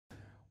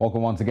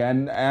Welcome once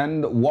again.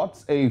 And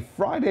what's a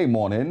Friday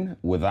morning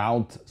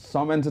without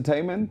some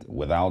entertainment,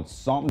 without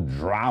some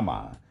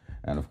drama?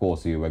 And of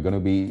course, we're going to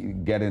be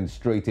getting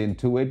straight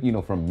into it,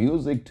 from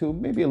music to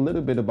maybe a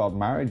little bit about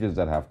marriages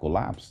that have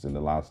collapsed in the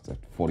last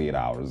 48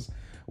 hours.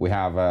 We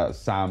have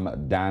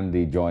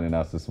Sammdandy joining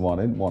us this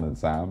morning. Morning,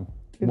 Sam.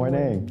 Good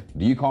morning.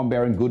 Do you come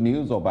bearing good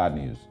news or bad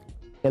news?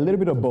 A little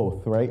bit of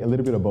both, right? A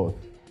little bit of both.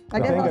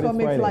 I guess that's what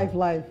makes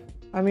life.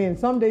 I mean,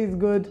 some days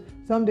good,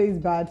 some days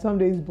bad, some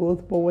days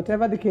both. But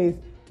whatever the case,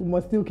 we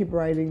must still keep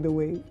riding the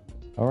wave.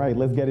 All right,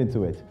 let's get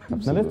into it.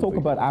 Absolutely. Now let's talk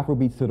about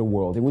Afrobeats to the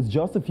world. It was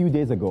just a few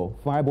days ago,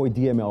 Fireboy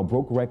DML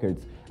broke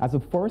records as the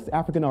first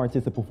African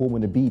artist to perform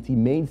on the BET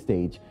main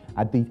stage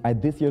at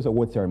this year's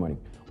award ceremony.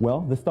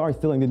 Well, the star is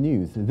still in the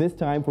news, this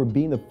time for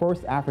being the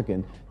first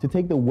African to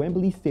take the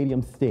Wembley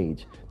Stadium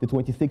stage. The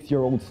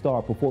 26-year-old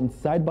star performed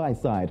side by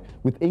side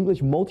with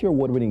English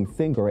multi-award winning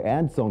singer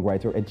and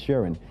songwriter Ed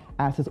Sheeran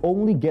as his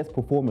only guest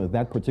performer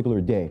that particular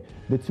day.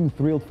 The two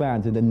thrilled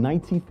fans in the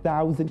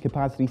 90,000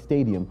 capacity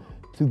stadium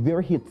to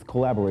their hits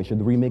collaboration,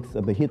 the remix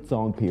of the hit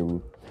song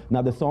Peru.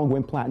 Now, the song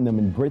went platinum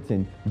in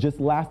Britain just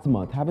last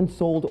month, having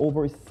sold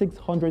over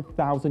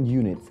 600,000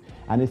 units,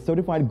 and is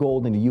certified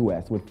gold in the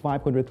US with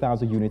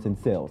 500,000 units in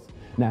sales.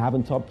 Now,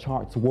 having top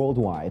charts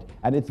worldwide,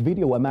 and its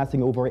video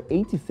amassing over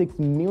 86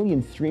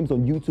 million streams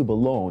on YouTube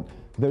alone,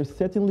 there's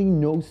certainly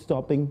no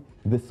stopping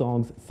the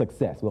song's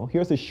success. Well,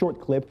 here's a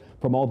short clip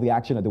from all the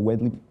action at the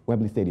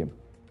Wembley Stadium.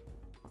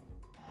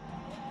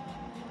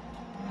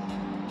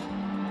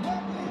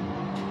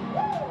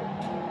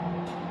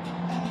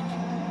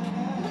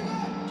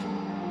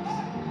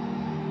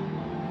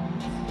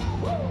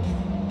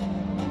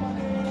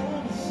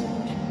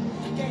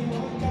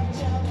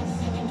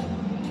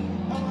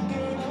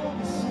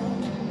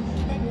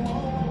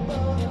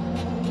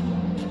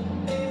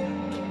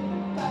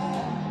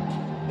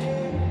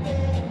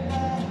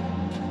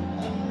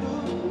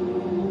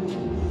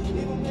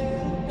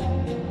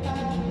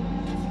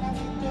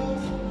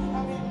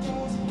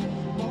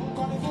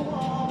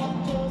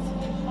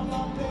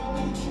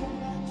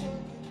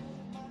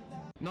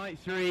 Night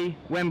 3,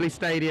 Wembley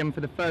Stadium. For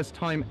the first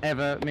time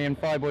ever, me and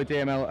Fireboy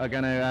DML are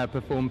going to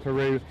perform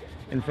Peru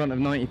in front of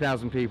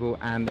 90,000 people,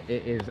 and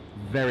it is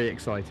very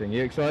exciting.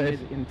 You excited?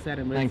 I'm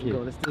excited. Thank you.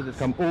 Let's do this.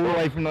 Come all the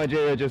way from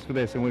Nigeria just for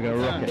this, and we're going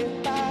to rock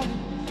it.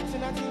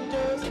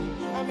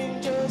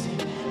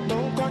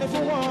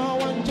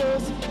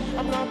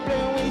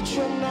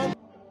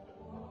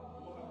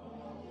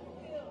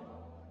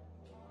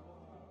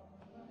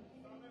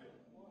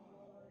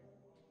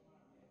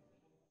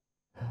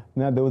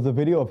 Now, there was a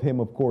video of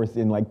him, of course,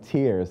 in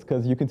tears,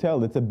 because you can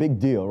tell it's a big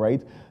deal,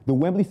 right? The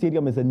Wembley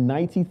Stadium is a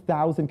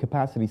 90,000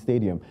 capacity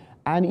stadium.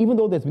 And even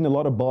though there's been a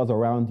lot of buzz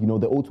around,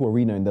 the O2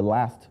 Arena in the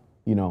last,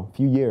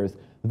 few years,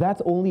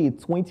 that's only a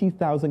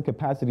 20,000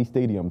 capacity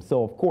stadium.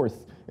 So, of course,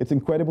 it's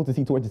incredible to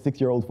see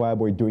 26-year-old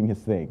Fireboy doing his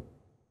thing.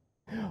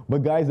 But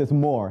guys, there's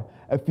more.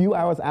 A few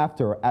hours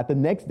after, at the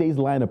next day's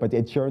lineup at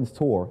Ed Sheeran's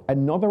tour,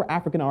 another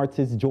African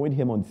artist joined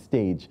him on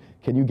stage.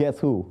 Can you guess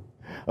who?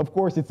 Of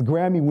course, it's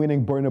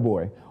Grammy-winning Burna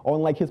Boy.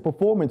 Unlike his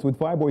performance with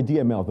Fireboy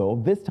DML,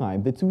 though, this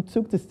time the two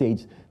took the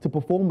stage to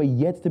perform a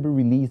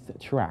yet-to-be-released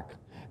track.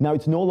 Now,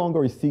 it's no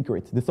longer a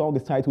secret. The song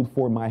is titled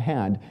For My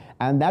Hand,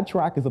 and that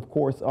track is, of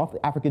course, off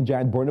the African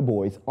giant Burna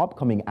Boy's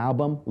upcoming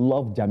album,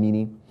 Love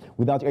Jamini.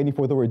 Without any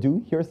further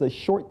ado, here's a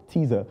short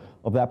teaser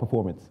of that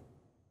performance.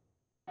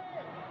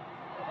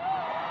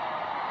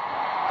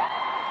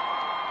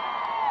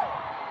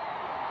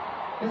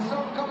 His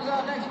song comes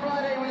out next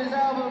Friday with his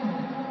album.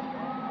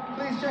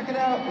 Please check it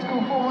out. It's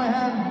called For My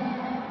Hand.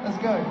 Let's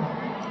go.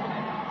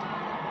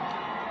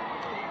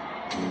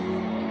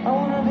 I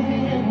wanna be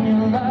in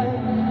your life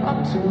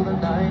until the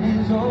night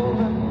is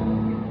over.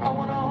 I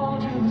wanna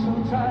hold you so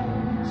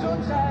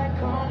tight,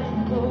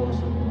 coming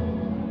closer.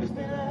 It's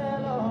been a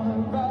hell of a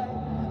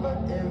ride,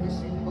 but every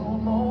single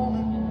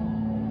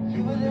moment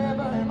you were there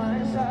by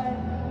my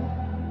side.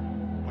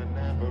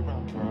 Whenever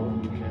I'm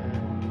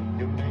broken,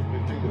 you make me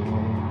feel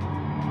home.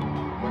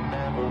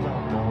 Whenever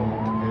I'm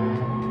lonely,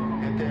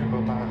 you're there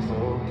for my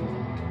soul.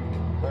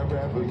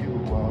 Wherever you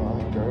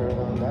are,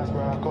 girl, that's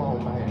where I call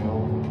my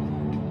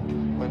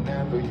home.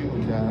 Whenever you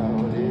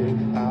doubt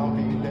it, I'll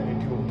be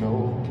letting you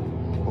know.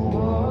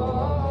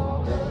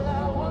 Oh, girl,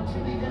 I want to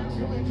be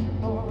dancing with you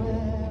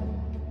forever.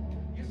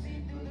 You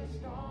see through the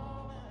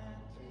storm and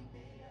take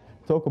me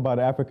out. Talk about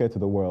Africa to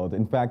the world.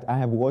 In fact, I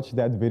have watched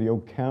that video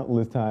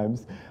countless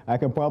times. I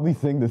can probably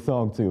sing the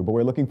song too, but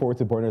we're looking forward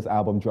to Burna's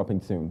album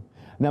dropping soon.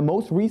 Now,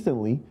 most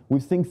recently,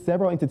 we've seen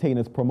several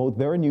entertainers promote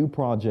their new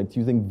projects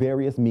using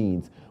various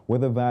means,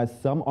 whether that's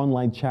some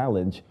online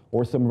challenge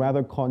or some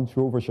rather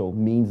controversial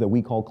means that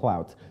we call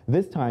clout.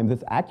 This time,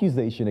 this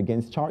accusation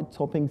against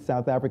chart-topping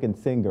South African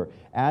singer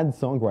and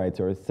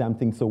songwriter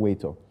Sammdandy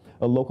Ojo.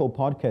 A local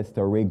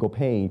podcaster, Ray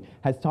Gopain,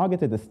 has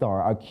targeted the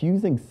star,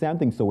 accusing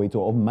Sammdandy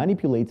Ojo of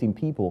manipulating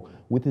people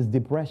with his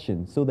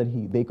depression so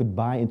that they could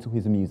buy into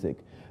his music.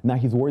 Now,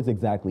 his words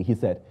exactly, he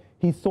said,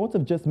 he sort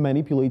of just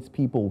manipulates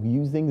people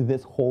using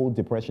this whole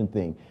depression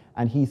thing.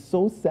 and he's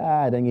so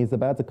sad and he's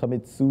about to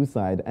commit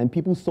suicide, and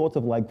people sort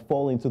of like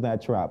fall into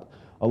that trap.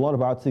 A lot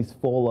of artists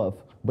fall off,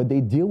 but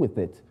they deal with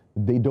it.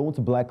 They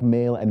don't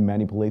blackmail and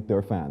manipulate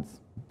their fans.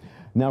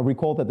 Now,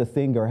 recall that the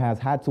singer has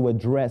had to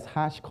address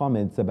harsh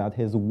comments about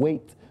his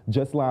weight.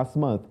 Just last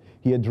month,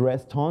 he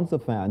addressed tons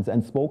of fans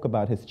and spoke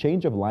about his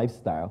change of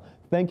lifestyle,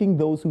 thanking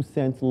those who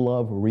sent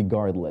love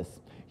regardless.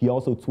 He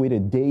also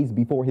tweeted days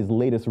before his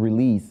latest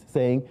release,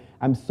 saying,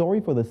 "I'm sorry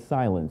for the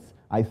silence.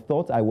 I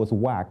thought I was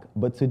whack,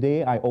 but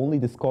today I only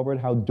discovered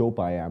how dope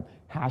I am.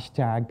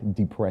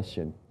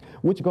 #depression,"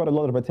 which got a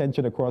lot of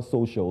attention across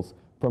socials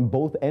from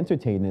both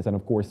entertainers and,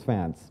 of course,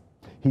 fans.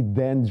 He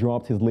then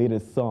dropped his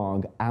latest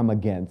song, "I'm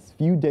Against," a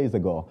few days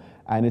ago,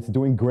 and it's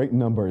doing great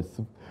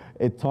numbers.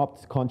 It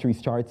topped country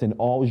charts in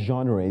all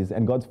genres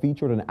and got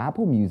featured on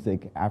Apple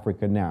Music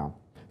Africa Now.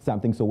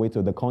 Sammdandy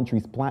Ojo, the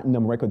country's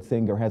platinum record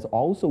singer, has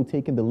also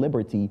taken the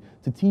liberty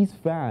to tease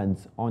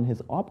fans on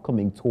his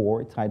upcoming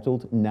tour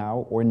titled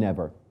Now or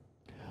Never.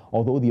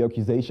 Although the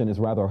accusation is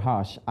rather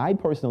harsh, I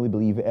personally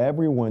believe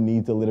everyone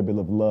needs a little bit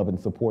of love and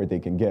support they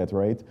can get,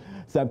 right?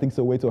 Sammdandy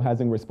Ojo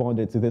hasn't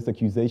responded to this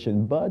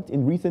accusation, but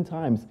in recent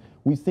times,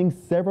 we've seen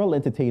several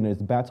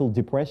entertainers battle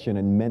depression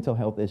and mental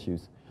health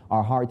issues.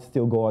 Our hearts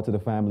still go out to the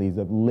families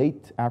of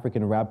late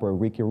African rapper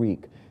Ricky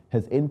Rick.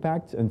 His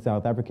impact on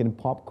South African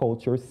pop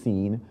culture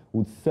scene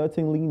would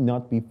certainly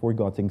not be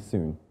forgotten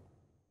soon.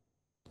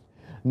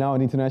 Now, on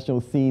the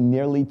international scene,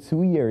 nearly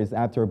 2 years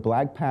after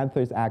Black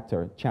Panther's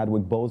actor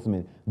Chadwick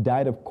Boseman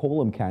died of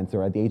colon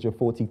cancer at the age of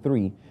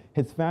 43,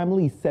 his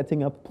family is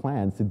setting up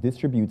plans to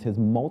distribute his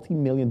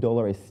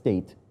multi-million-dollar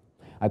estate.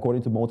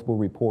 According to multiple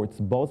reports,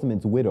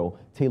 Boseman's widow,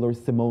 Taylor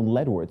Simone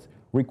Ledwards,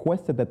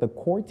 requested that the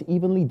court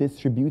evenly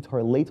distribute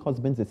her late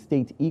husband's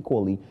estate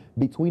equally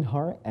between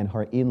her and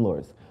her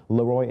in-laws.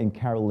 Leroy and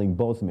Caroline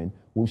Boseman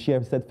will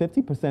share said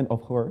 50%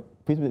 of her,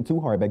 to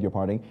her,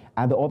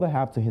 and the other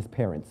half to his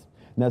parents.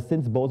 Now,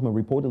 since Boseman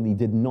reportedly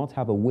did not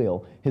have a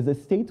will, his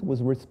estate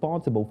was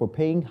responsible for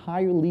paying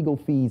higher legal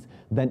fees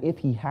than if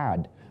he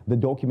had. The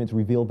documents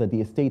revealed that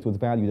the estate was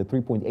valued at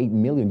 $3.8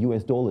 million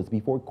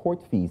before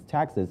court fees,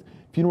 taxes,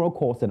 funeral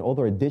costs, and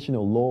other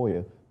additional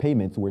lawyer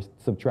payments were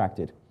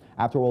subtracted.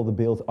 After all the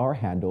bills are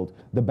handled,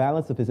 the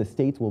balance of his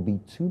estate will be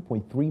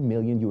 $2.3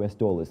 million.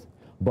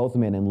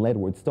 Boseman and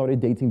Ledwards started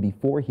dating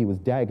before he was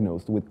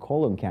diagnosed with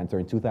colon cancer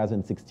in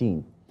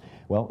 2016.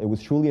 Well, it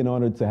was truly an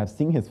honor to have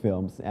seen his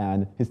films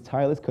and his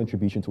tireless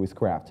contribution to his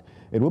craft.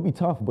 It will be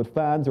tough, but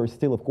fans are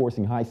still, of course,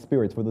 in high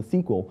spirits for the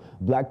sequel,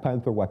 Black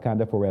Panther: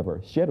 Wakanda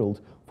Forever, scheduled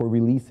for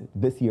release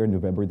this year,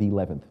 November the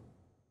 11th.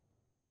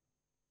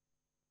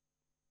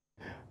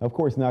 Of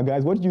course, now,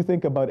 guys, what did you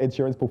think about Ed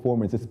Sheeran's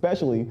performance,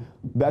 especially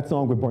that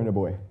song with Burna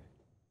Boy?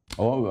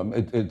 Oh,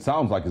 it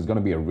sounds like it's going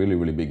to be a really,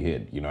 really big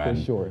hit, you know. For and,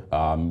 sure.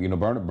 You know,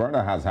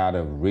 Burna has had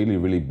a really,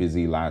 really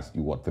busy last,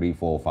 3,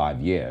 4,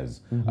 5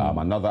 years.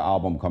 Another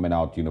album coming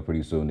out,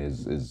 pretty soon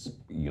is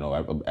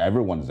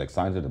everyone's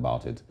excited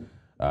about it.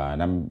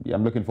 And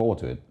I'm looking forward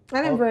to it.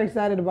 And I'm very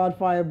excited about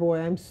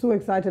Fireboy. I'm so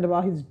excited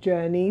about his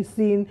journey,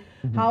 seeing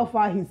how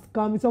far he's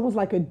come. It's almost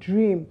like a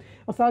dream.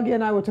 Osagi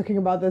and I were talking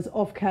about this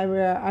off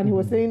camera, and he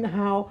was saying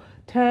how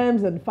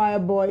Thames and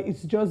Fireboy,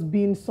 it's just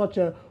been such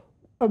a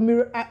I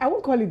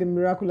won't call it a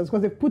miraculous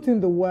because they've put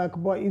in the work,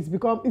 but it's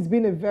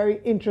been a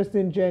very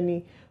interesting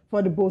journey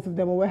for the both of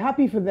them. And we're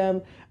happy for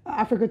them.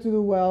 Africa to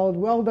the world.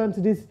 Well done to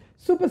these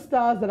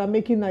superstars that are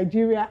making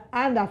Nigeria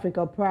and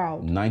Africa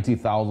proud.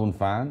 90,000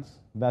 fans?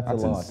 That's a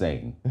lot.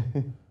 Insane.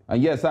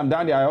 And yes,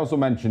 Sammdandy, I also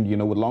mentioned,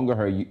 with longer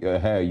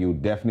hair, you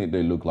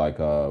definitely look like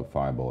a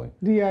Fireboy.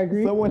 Do you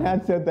agree? Someone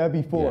had said that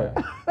before.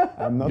 Yeah.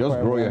 I'm not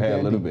Just grow Fireboy, your hair a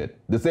Dandy. little bit.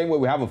 The same way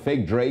we have a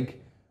fake Drake,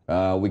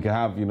 we can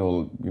have,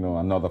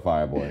 another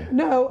Fireboy.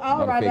 No,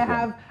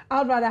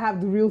 I'd rather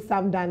have the real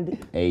Sammdandy.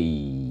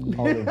 Hey.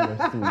 Olive,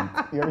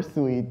 you're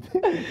sweet.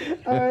 You're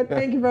sweet.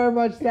 Thank you very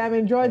much, Sam.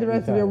 Enjoy the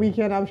rest of your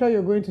weekend. I'm sure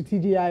you're going to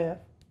TGIF.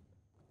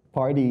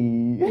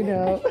 Party.